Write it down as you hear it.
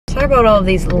Sorry about all of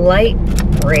these light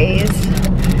rays.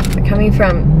 They're coming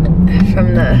from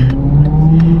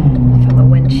the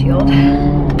windshield.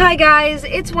 Hi guys,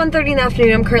 it's 1:30 in the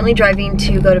afternoon. I'm currently driving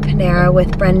to go to Panera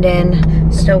with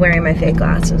Brendan. Still wearing my fake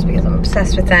glasses because I'm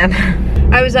obsessed with them.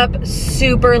 I was up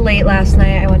super late last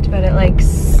night. I went to bed at like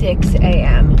 6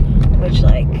 a.m. which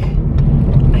like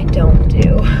I don't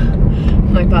do.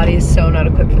 My body is so not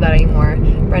equipped for that anymore.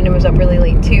 Brendan was up really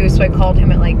late too, so I called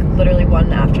him at like literally 1 in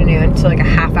the afternoon, so like a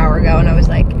half hour ago, and I was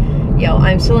like, yo,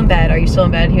 I'm still in bed. Are you still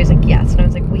in bed? And he was like, yes. And I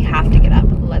was like, we have to get up.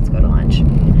 Let's go to lunch.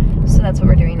 So that's what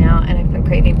we're doing now, and I've been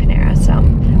craving Panera, so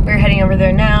we're heading over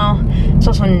there now. It's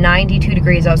also 92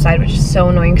 degrees outside, which is so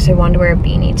annoying because I wanted to wear a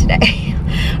beanie today.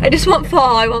 I just want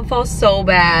fall. I want fall so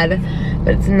bad,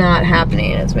 but it's not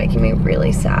happening. It's making me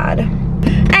really sad.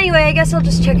 Anyway, I guess I'll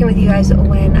just check in with you guys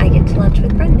when I get to lunch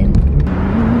with Brendan.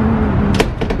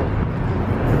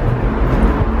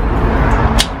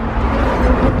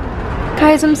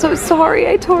 Guys, I'm so sorry.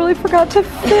 I totally forgot to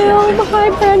film.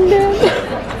 Hi, Brendan.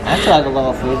 That's like a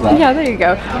little food left. Yeah, there you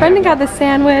go. Brendan got the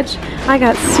sandwich. I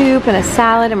got soup and a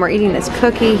salad, and we're eating this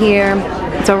cookie here.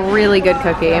 It's a really good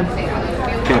cookie.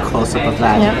 Get a close-up of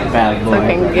that bad boy.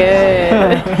 Looking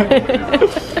good.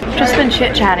 Just been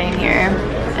chit-chatting here,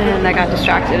 and I got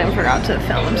distracted and forgot to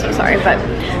film. I'm so sorry, but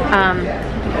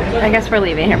I guess we're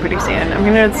leaving here pretty soon. I'm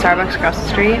gonna go to Starbucks across the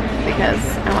street because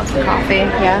I want some coffee.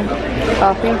 Yeah?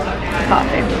 Coffee?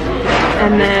 Coffee.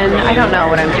 And then I don't know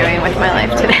what I'm doing with my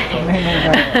life today.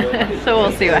 So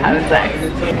we'll see what happens next.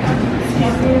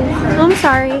 I'm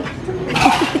sorry.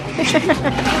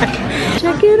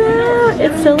 Check it out.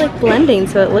 It's still like blending,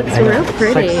 so it looks real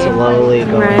pretty. It's like slowly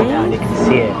going down. You can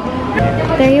see it.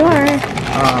 There you are.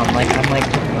 Like I'm like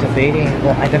debating.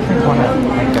 Well, I definitely want to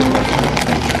like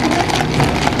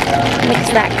mix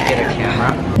that guy. Get a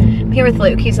camera. I'm here with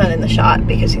Luke. He's not in the shot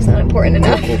because he's not important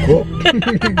enough. Cool.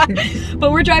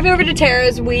 But we're driving over to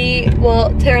Tara's.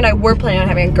 Well, Tara and I were planning on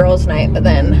having a girls' night, but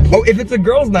then. Oh, if it's a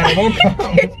girls' night, I won't come.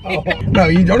 Oh. No,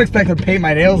 you don't expect to paint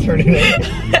my nails or anything.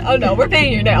 Oh no, we're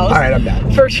painting your nails. All right, I'm down.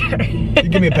 For sure. You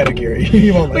give me a pedicure.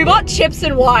 You won't. We bought chips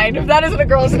and wine. If that isn't a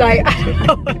girls' night, I don't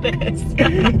know what it is.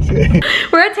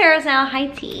 We're at Tara's now. Hi,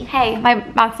 T. Hey, my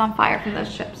mouth's on fire from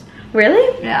those chips.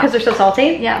 Really? Yeah. Because they're so salty?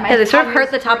 Yeah. Yeah, they sort of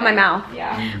hurt the top of my mouth.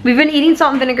 Yeah. We've been eating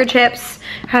salt and vinegar chips,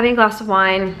 having a glass of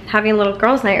wine, having a little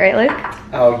girls' night, right, Luke?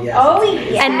 Oh, yes. Oh,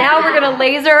 yeah. And now we're gonna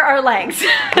laser our legs.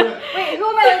 Wait, who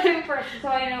am I doing first so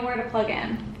I know where to plug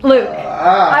in? Luke.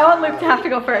 I want Luke to have to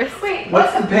go first. Wait,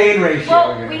 What's the pain ratio?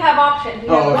 well, we have options. We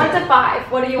have 1 to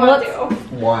 5. What do you want to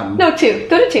do? 1. No, 2.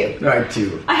 Go to 2. All right,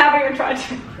 2. I haven't even tried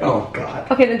to. Oh, God.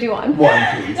 Okay, then do 1.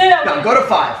 1, please. No, go to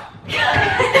 5.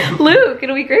 Luke,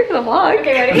 it'll be great for the vlog.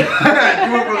 Okay, ready? Do it for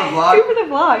the vlog. Do it for the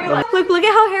vlog. Luke, look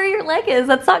at how hairy your leg is.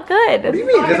 That's not good. What do you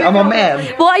mean? Because I'm a man.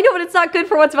 Well, I know, but it's not good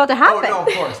for what's about to happen. Oh,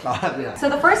 no, of course not. Yeah. So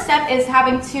the first step is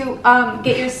having to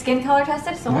get your skin color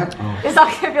tested. So What? Oh. it's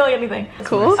not gonna feel like anything.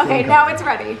 Cool. Okay, now it's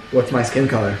ready. What's my skin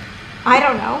color? I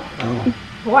don't know. Oh.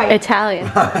 White. Italian.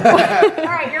 All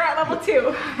right, you're at level 2.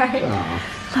 All right. Oh.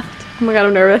 Oh my God,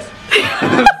 I'm nervous.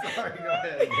 Sorry, go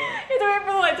ahead. You have to wait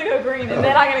for the light to go green, and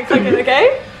then I'm gonna click it.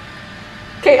 Okay.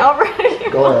 Okay, all ready.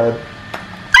 Go ahead.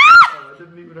 That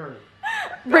didn't even hurt.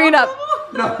 Bring it up.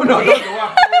 No, don't go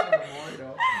out.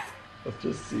 No. Let's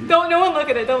just see. Don't. No one look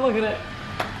at it. Don't look at it.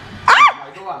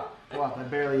 Go out. Go out.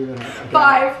 That barely even hurt. Okay.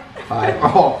 5. 5.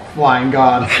 Oh, flying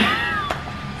God.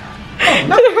 Oh,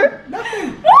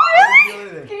 nothing.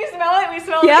 What? Can you smell it? We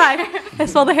smell Yeah, it. I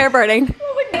smell the hair burning.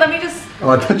 Let me just. Oh,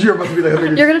 I thought you were supposed to be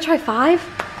like. You're gonna try 5?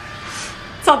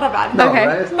 It's not that bad. No, Okay.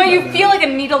 right? It's not But you that feel bad. like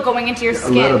a needle going into your A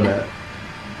skin. little bit.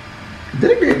 You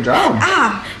did a great job.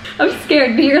 Ah. I'm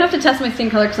scared, but you're gonna have to test my skin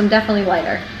color because I'm definitely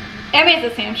lighter. I mean, it's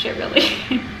the same shit, really.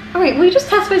 Alright, will you just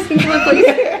test my skin color, please?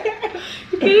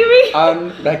 You kidding me?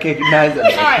 Unrecognized.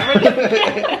 Alright, we're done.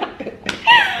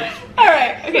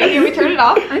 Alright, okay, can we turn it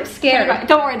off? I'm scared.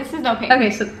 Don't worry, this is no pain.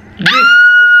 Okay, so.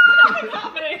 What's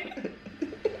happening?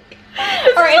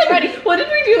 Alright, it's ready. What did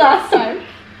we do last time?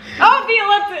 Oh, the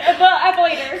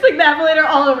epilator. It's like the epilator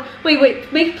all over. Wait,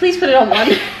 please put it on 1.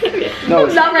 No,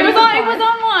 I'm not ready It for 5. was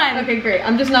on 1. Okay, great.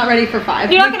 I'm just not ready for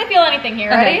 5. You're not gonna feel anything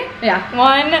here, Okay, ready? yeah.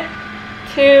 1,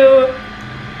 2.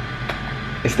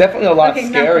 It's definitely a lot Okay,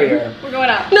 scarier. We're going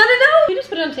up. No. You just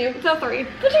put it on 2. It's on 3.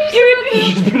 What did you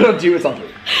You just put it on 2 or something.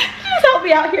 Just help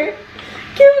me out here.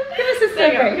 Give us a There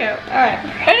you go. second. Okay.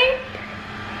 Alright. Ready?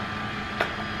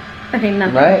 Okay,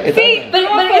 nothing. Right? It See, doesn't.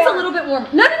 But it's a little bit warm.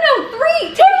 No, 3!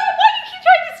 Taylor, why do you keep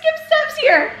trying to skip steps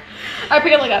here? Alright,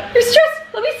 pick it, look up. You're stressed.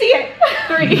 Let me see it.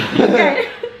 3. Okay.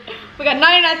 We got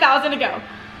 99,000 to go.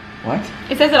 What?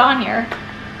 It says it on here.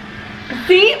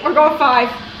 See? We're going 5.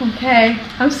 Okay,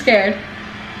 I'm scared.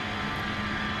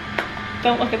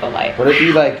 Don't look at the light. What if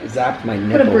you like zapped my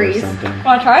nipple or breeze. something?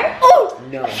 Wanna try? Oh!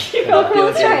 No. Let's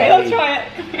try it. Let's try it.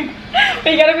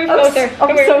 But you gotta move closer.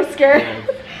 I'm so scared.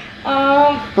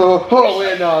 Oh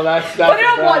wait, no, that's Put it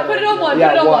on one. Put it on one. Yeah,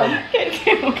 put it on one. Okay,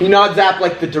 Can you not zap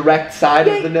like the direct side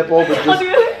of the nipple, but I'll just? do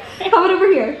it. How about over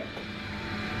here?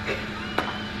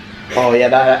 Oh yeah,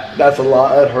 that's a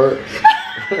lot. That hurt.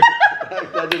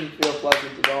 That didn't feel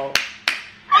pleasant at all.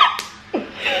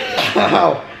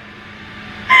 Ow.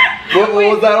 What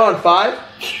was that on? 5?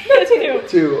 2.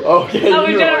 2. Okay. I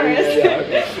was generous. Yeah,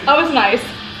 okay. I was nice.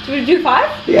 Should we do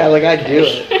 5? Yeah, like I do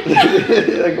it.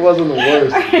 Like it wasn't the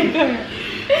worst. Alright, come here.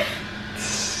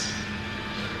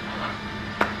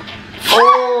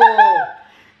 Oh!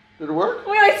 Did it work?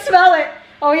 Wait, I smell it.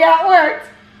 Oh yeah, it worked.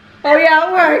 Oh yeah,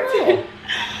 it worked.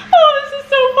 Oh, this is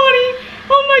so funny.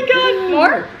 Oh my god.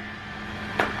 More?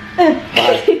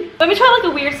 Let me try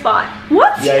like a weird spot.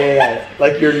 What? Yeah.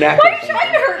 Like your neck. Why are you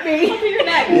trying to hurt me? Look at your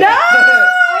neck. No!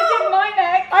 I did my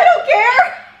neck. I don't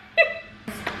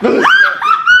care.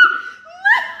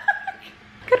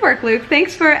 Good work, Luke.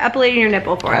 Thanks for epilating your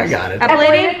nipple for us. I got it.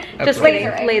 Epilating? Just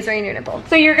Epilating. lasering your nipple.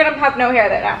 So you're gonna have no hair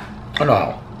there now. Oh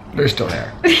no, there's still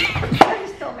hair.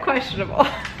 Questionable.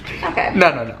 Okay.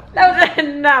 No. No.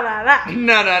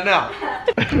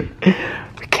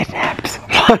 We kidnapped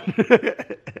someone.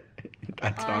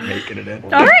 That's not making it in.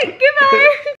 All right,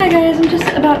 goodbye. Hi guys, I'm just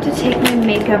about to take my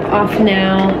makeup off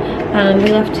now. We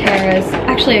left Tara's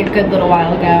actually a good little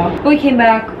while ago. But we came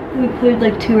back, we played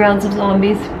like 2 rounds of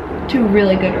zombies. 2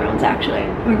 really good rounds actually.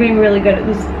 We're getting really good at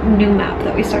this new map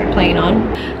that we started playing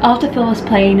on. I'll have to film us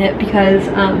playing it because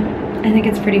I think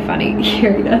it's pretty funny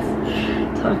hearing us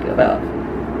talk about,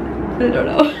 I don't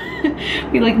know.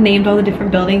 We like named all the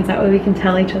different buildings, that way we can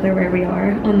tell each other where we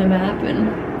are on the map and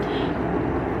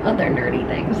other nerdy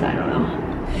things, I don't know.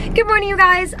 Good morning, you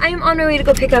guys. I am on my way to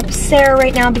go pick up Sarah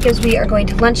right now because we are going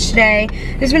to lunch today.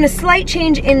 There's been a slight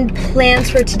change in plans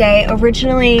for today.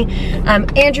 Originally,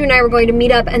 Andrew and I were going to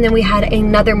meet up, and then we had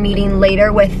another meeting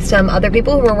later with some other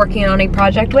people who we're working on a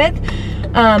project with.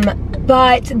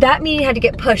 But that meeting had to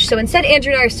get pushed. So instead,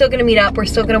 Andrew and I are still gonna meet up. We're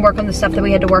still gonna work on the stuff that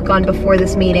we had to work on before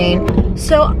this meeting.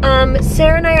 So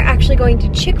Sarah and I are actually going to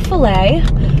Chick-fil-A,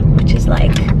 which is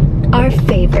like our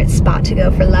favorite spot to go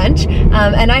for lunch.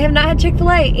 And I have not had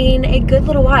Chick-fil-A in a good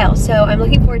little while, so I'm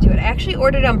looking forward to it. I actually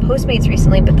ordered on POSTMATES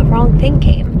recently, but the wrong thing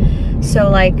came. So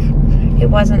like, it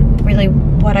wasn't really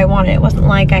what I wanted. It wasn't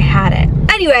like I had it.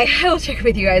 Anyway, I will check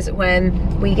with you guys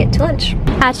when we get to lunch.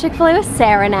 At Chick-fil-A with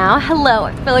Sarah now. Hello,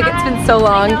 I feel like it's been so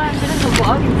long.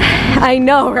 I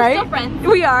know, right? We're still friends.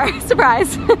 We are,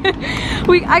 surprise.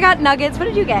 I got nuggets, what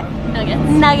did you get? Nuggets.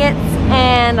 Nuggets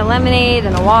and a lemonade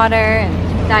and a water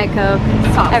and Diet Coke.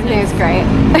 Everything is great.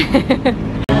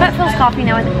 But Phil's coffee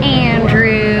now with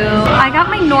Andrew. I got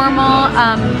my normal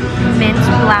mint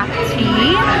black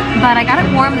tea, but I got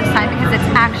it warm this time because it's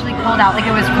actually cold out. Like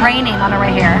it was raining on our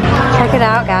way here. Check it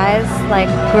out, guys. Like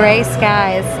gray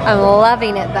skies. I'm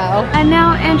loving it though. And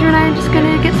now Andrew and I are just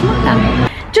gonna get some work done.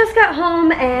 Just got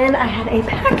home and I had a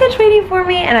package waiting for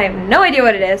me and I have no idea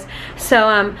what it is.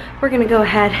 So we're gonna go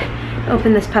ahead,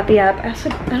 open this puppy up.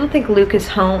 I don't think Luke is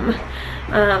home.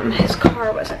 His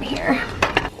car wasn't here.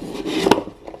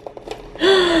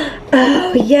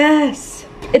 Oh yes,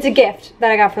 it's a gift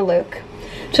that I got for Luke,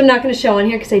 so I'm not going to show on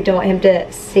here because I don't want him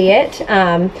to see it,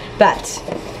 but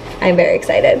I'm very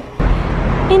excited.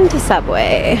 Into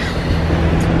Subway.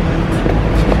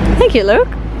 Thank you, Luke.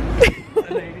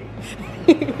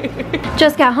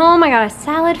 Just got home. I got a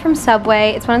salad from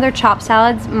Subway. It's one of their chopped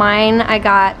salads. Mine, I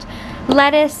got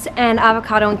lettuce and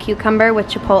avocado and cucumber with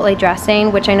chipotle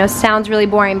dressing, which I know sounds really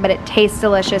boring, but it tastes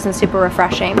delicious and super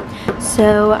refreshing.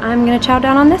 So I'm gonna chow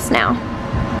down on this now.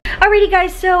 Alrighty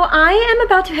guys, so I am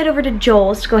about to head over to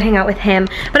Joel's to go hang out with him,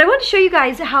 but I want to show you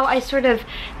guys how I sort of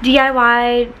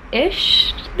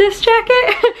DIY-ish this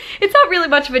jacket. It's not really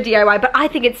much of a DIY, but I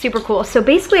think it's super cool. So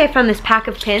basically I found this pack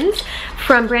of pins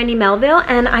from Brandy Melville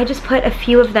and I just put a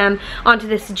few of them onto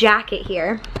this jacket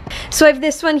here. So I have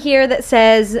this one here that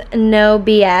says no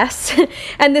BS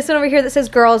and this one over here that says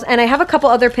girls, and I have a couple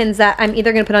other pins that I'm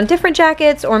either gonna put on different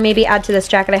jackets or maybe add to this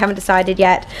jacket. I haven't decided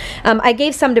yet. I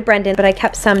gave some to Brendan, but I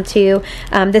kept some too.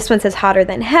 This one says hotter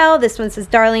than hell. This one says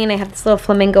darling, and I have this little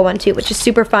flamingo one too, which is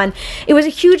super fun. It was a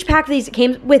huge pack of these. It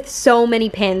came with so many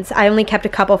pins. I only kept a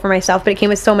couple for myself, but it came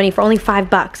with so many for only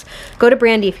 $5. Go to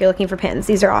Brandy if you're looking for pins.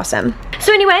 These are awesome.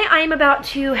 So anyway, I am about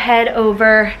to head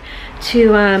over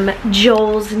to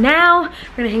Joel's now.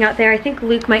 We're gonna hang out there. I think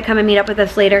Luke might come and meet up with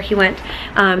us later. He went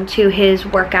to his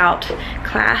workout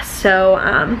class, so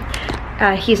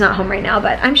he's not home right now,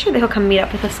 but I'm sure that he'll come meet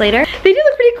up with us later. They do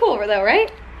look pretty cool though,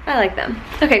 right? I like them.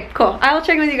 Okay, cool. I will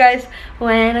check in with you guys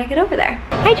when I get over there.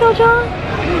 Hi,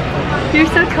 Jojo. You're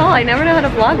so tall. I never know how to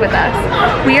vlog with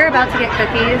us. We are about to get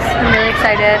cookies. I'm really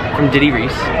excited. From Diddy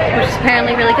Reese. Which is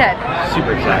apparently really good.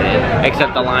 Super excited.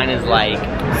 Except the line is like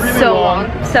so long.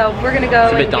 So we're gonna go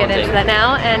and get daunting. into that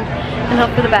now and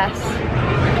hope for the best.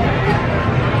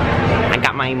 I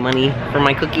got my money for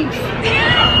my cookies.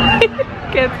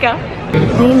 Okay, let's go.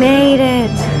 We made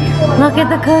it. Look at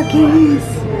the cookies.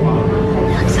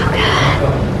 They look so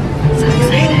good. So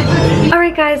excited.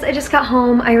 Alright guys, I just got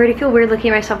home. I already feel weird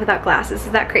looking at myself without glasses.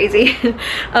 Is that crazy?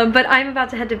 But I'm about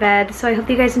to head to bed. So I hope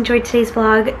you guys enjoyed today's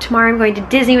vlog. Tomorrow I'm going to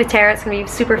Disney with Tara. It's going to be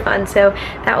super fun. So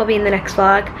that will be in the next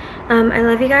vlog. I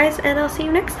love you guys and I'll see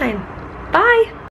you next time. Bye!